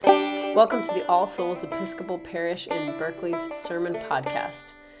Welcome to the All Souls Episcopal Parish in Berkeley's Sermon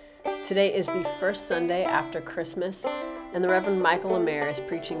Podcast. Today is the first Sunday after Christmas, and the Reverend Michael Lemaire is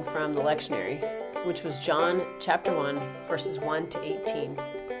preaching from the lectionary, which was John chapter 1, verses 1 to 18.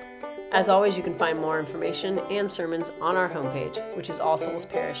 As always, you can find more information and sermons on our homepage, which is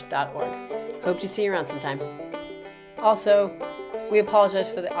allsoulsparish.org. Hope to see you around sometime. Also, we apologize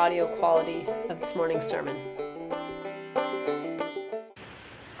for the audio quality of this morning's sermon.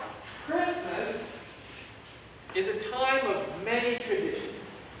 Christmas is a time of many traditions.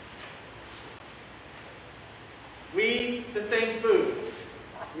 We eat the same foods.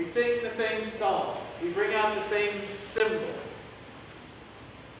 We sing the same songs. We bring out the same symbols.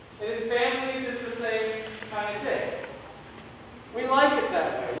 And in families, it's the same kind of thing. We like it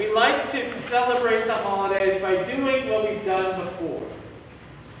that way. We like to celebrate the holidays by doing what we've done before.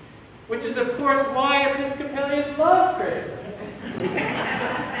 Which is, of course, why Episcopalians love Christmas.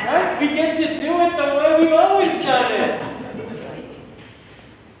 Right? We get to do it the way we've always done it.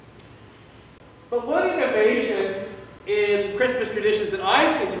 But one innovation in Christmas traditions that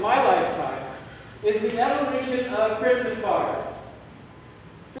I've seen in my lifetime is the evolution of Christmas cards.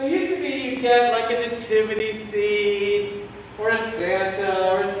 So it used to be you'd get like a nativity scene, or a Santa,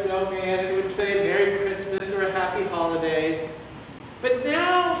 or a snowman who would say Merry Christmas or Happy Holidays. But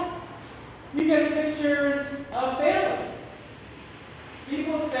now you get pictures of families.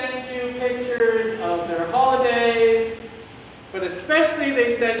 People send you pictures of their holidays, but especially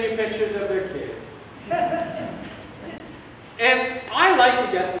they send you pictures of their kids. And I like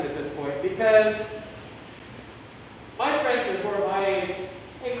to get them at this point because my friends are more my age.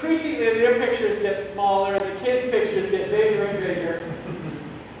 Increasingly, their pictures get smaller and the kids' pictures get bigger and bigger.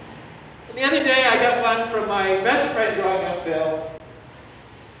 And the other day, I got one from my best friend growing up, Bill.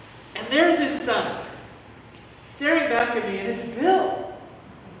 And there's his son, staring back at me, and it's Bill.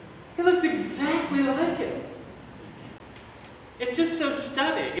 He looks exactly like him. It's just so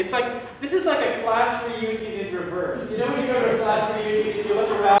stunning. It's like, this is like a class reunion in reverse. You know when you go to a class reunion and you look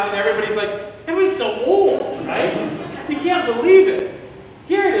around and everybody's like, everybody's so old, right? You can't believe it.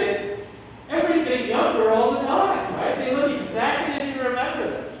 Here it is. Everybody's getting younger all the time, right? They look exactly as you remember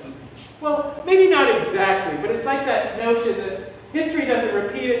them. Well, maybe not exactly, but it's like that notion that history doesn't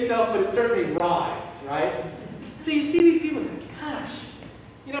repeat itself, but it certainly rhymes, right? So you see these people and gosh,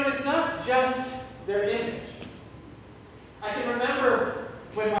 you know, it's not just their image. I can remember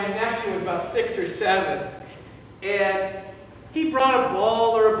when my nephew was about 6 or 7, and he brought a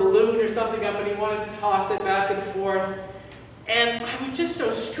ball or a balloon or something up and he wanted to toss it back and forth. And I was just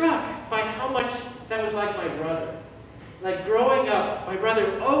so struck by how much that was like my brother. Like growing up, my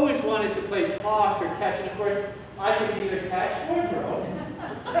brother always wanted to play toss or catch, and of course, I could neither catch or throw.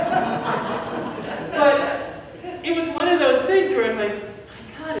 But it was one of those things where I was like,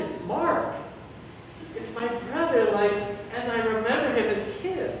 my God, it's Mark. It's my brother, like, as I remember him as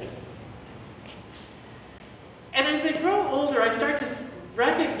kids. And as I grow older, I start to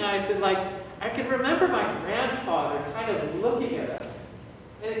recognize that, like, I can remember my grandfather kind of looking at us.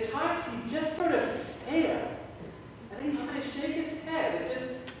 And at times he'd just sort of stare. And then he'd kind of shake his head. It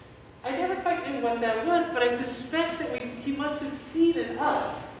just, I never quite knew what that was, but I suspect that he must have seen in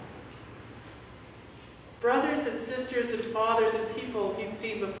us brothers and sisters and fathers and people he'd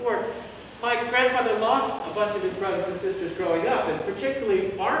seen before. My grandfather lost a bunch of his brothers and sisters growing up, and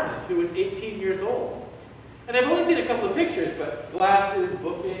particularly Armin, who was 18 years old. And I've only seen a couple of pictures, but glasses,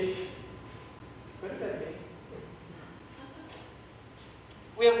 bookish. What did that mean?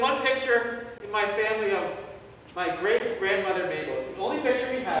 We have one picture in my family of my great-grandmother Mabel. It's the only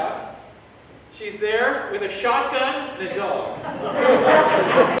picture we have. She's there with a shotgun and a dog.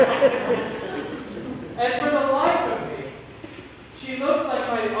 And for the life of me, she looks like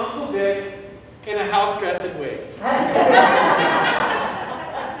my Uncle Dick in a house dress and wig.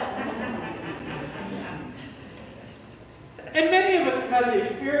 And many of us have had the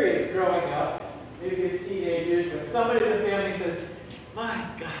experience growing up, maybe as teenagers, when somebody in the family says, my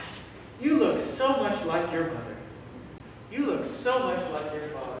gosh, you look so much like your mother. You look so much like your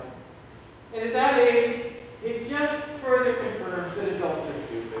father. And at that age, it just further confirms that adults are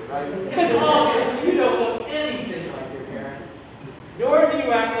stupid, right? Because obviously you don't look anything like your parents. Nor do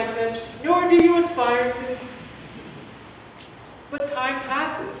you act like them, nor do you aspire to. But time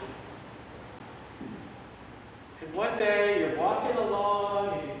passes. And one day you're walking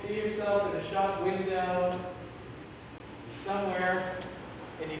along and you see yourself in a shop window somewhere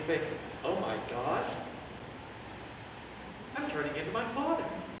and you think, oh my God, I'm turning into my father.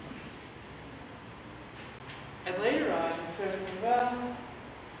 And later on you sort of say, well,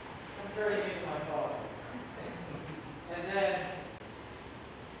 I'm turning into my father. And then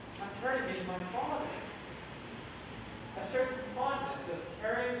I'm turning in my Father. A certain fondness of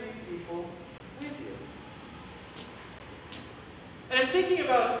carrying these people with you. And I'm thinking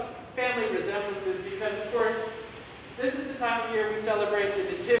about family resemblances because, of course, this is the time of year we celebrate the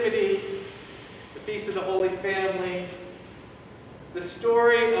Nativity, the Feast of the Holy Family, the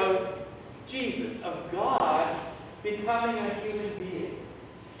story of Jesus, of God becoming a human being.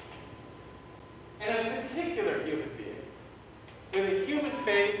 And a particular human being, with a human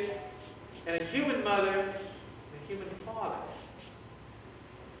face, and a human mother, and a human father.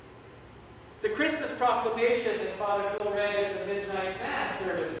 The Christmas proclamation that Father Phil read at the midnight Mass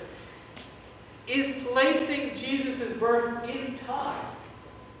service is placing Jesus' birth in time.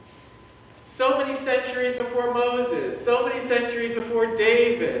 So many centuries before Moses, so many centuries before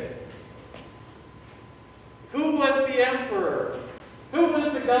David. Who was the emperor? Who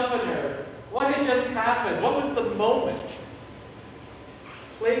was the governor? What had just happened? What was the moment?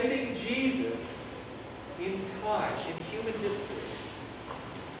 Placing Jesus in time, in human history.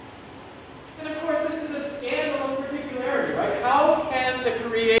 And of course, this is a scandal of particularity, right? How can the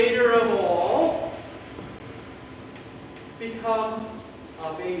creator of all become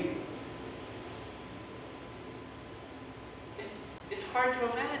a baby? It's hard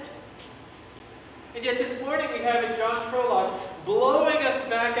to imagine. And yet this morning we have in John's prologue blowing us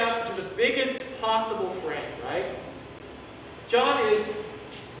back out into the biggest possible frame, right? John is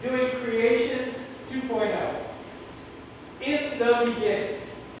doing creation 2.0. In the beginning.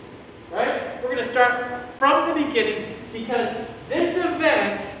 Right? We're going to start from the beginning because this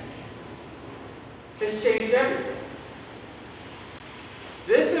event has changed everything.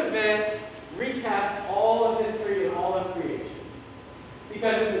 This event recasts all of history and all of creation.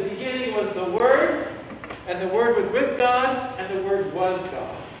 Because in the beginning was the Word, and the Word was with God, and the Word was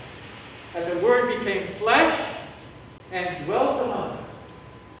God. And the Word became flesh and dwelt among us.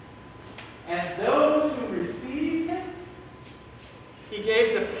 And those who received Him, He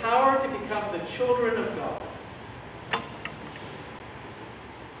gave the power to become the children of God.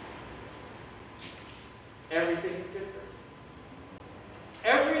 Everything is different.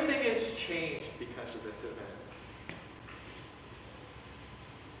 Everything has changed because of this event.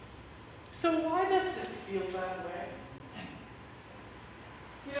 So why doesn't it feel that way?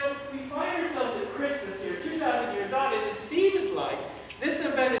 You know, we find ourselves at Christmas here, 2,000 years on, and it seems like this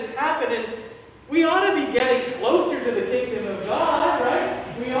event has happened, and we ought to be getting closer to the kingdom of God,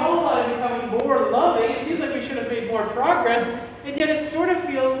 right? We all ought to be becoming more loving. It seems like we should have made more progress, and yet it sort of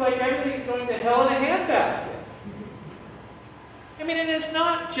feels like everything's going to hell in a handbasket. I mean, and it's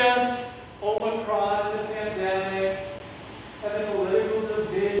not just Omicron and the pandemic and the political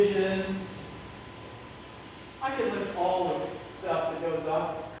division. I can list all the stuff that goes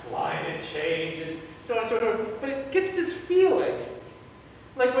on, climate change and so on and so forth, but it gets this feeling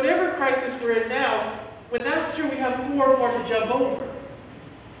like whatever crisis we're in now, when that's true, we have 4 more to jump over.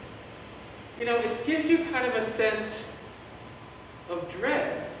 You know, it gives you kind of a sense of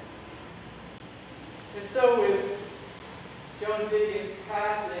dread. And so with Joan Didion's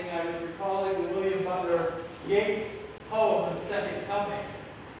passing, I was recalling the William Butler Yeats poem, The Second Coming.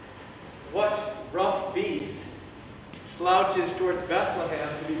 What rough beast slouches towards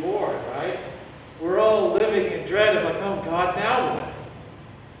Bethlehem to be born, right? We're all living in dread of like, oh God, now what?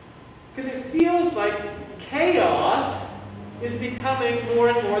 Because it feels like chaos is becoming more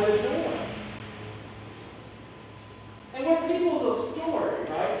and more the norm. And we're people of story,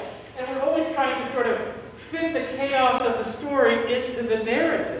 right? And we're always trying to sort of fit the chaos of the story into the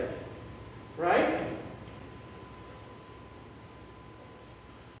narrative, right?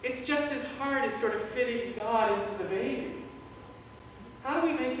 It's just as hard as sort of fitting God into the baby. How do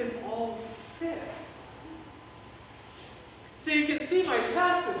we make this all fit? So you can see my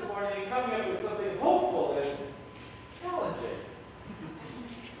task this morning in coming up with something hopeful is challenging.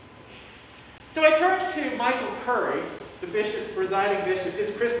 So I turned to Michael Curry, the bishop, presiding bishop,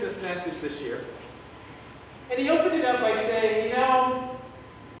 his Christmas message this year. And he opened it up by saying, you know,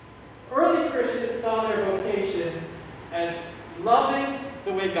 early Christians saw their vocation as loving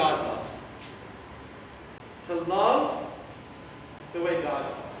the way God loves. To love the way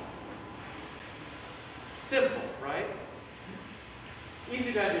God loves. Simple, right?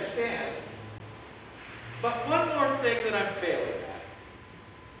 Easy to understand. But one more thing that I'm failing at.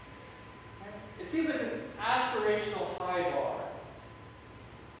 It seems like this aspirational high bar.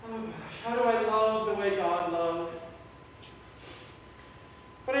 Oh gosh, how do I love the way God loves?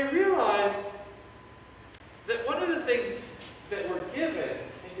 But I realized that one of the things that we're given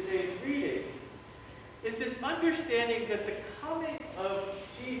in today's readings is this understanding that the coming of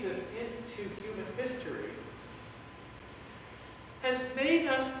Jesus into human history has made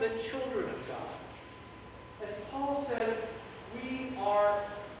us the children of God. As Paul said, we are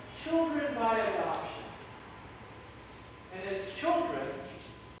children by adoption. And as children,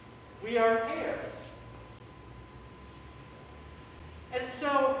 we are heirs. And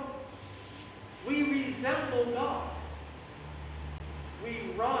so, we resemble God.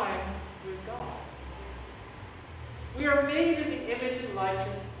 We rhyme with God. We are made in the image and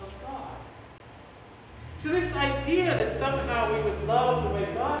likeness of God. So this idea that somehow we would love the way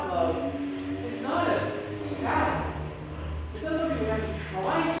God loves is not a task. It's not something we have to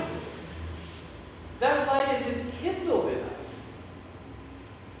try to do. That light is enkindled in us.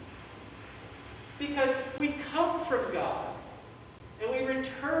 Because we come from God, and we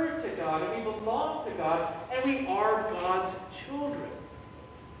return to God, and we belong to God, and we are God's children.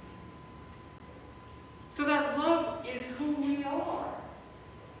 So that love is who we are.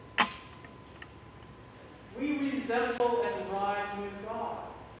 We resemble and rhyme with God.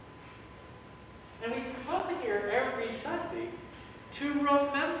 And we come here every Sunday to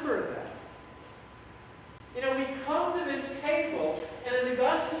remember that. You know, we come to this table, and as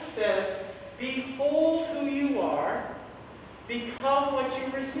Augustine says, behold who you are, become what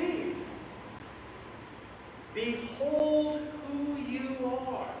you receive. Behold who you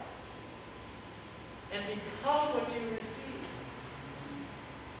are, and become what you receive.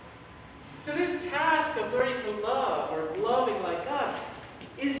 So this task of learning to love, or loving like God,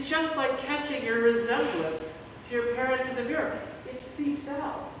 is just like catching your resemblance to your parents in the mirror. It seeps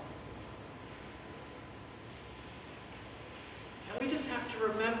out. And we just have to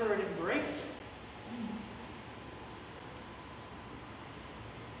remember and embrace it.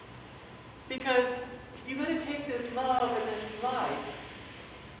 Because you've got to take this love and this light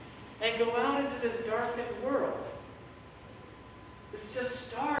and go out into this darkened world. It's just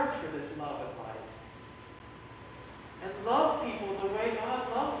starved for this love and light. And love people the way God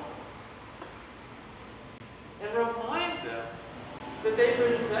loves them. And remind them that they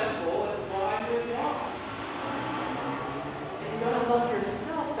resemble and rhyme with God. And you've got to love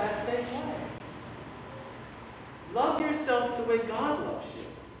yourself that same way. Love yourself the way God loves you.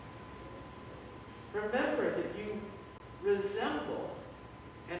 Remember that you resemble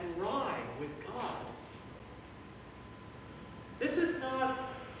and rhyme with God. This is not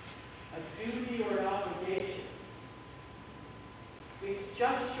a duty or an obligation. It's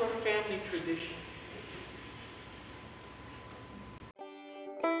just your family tradition.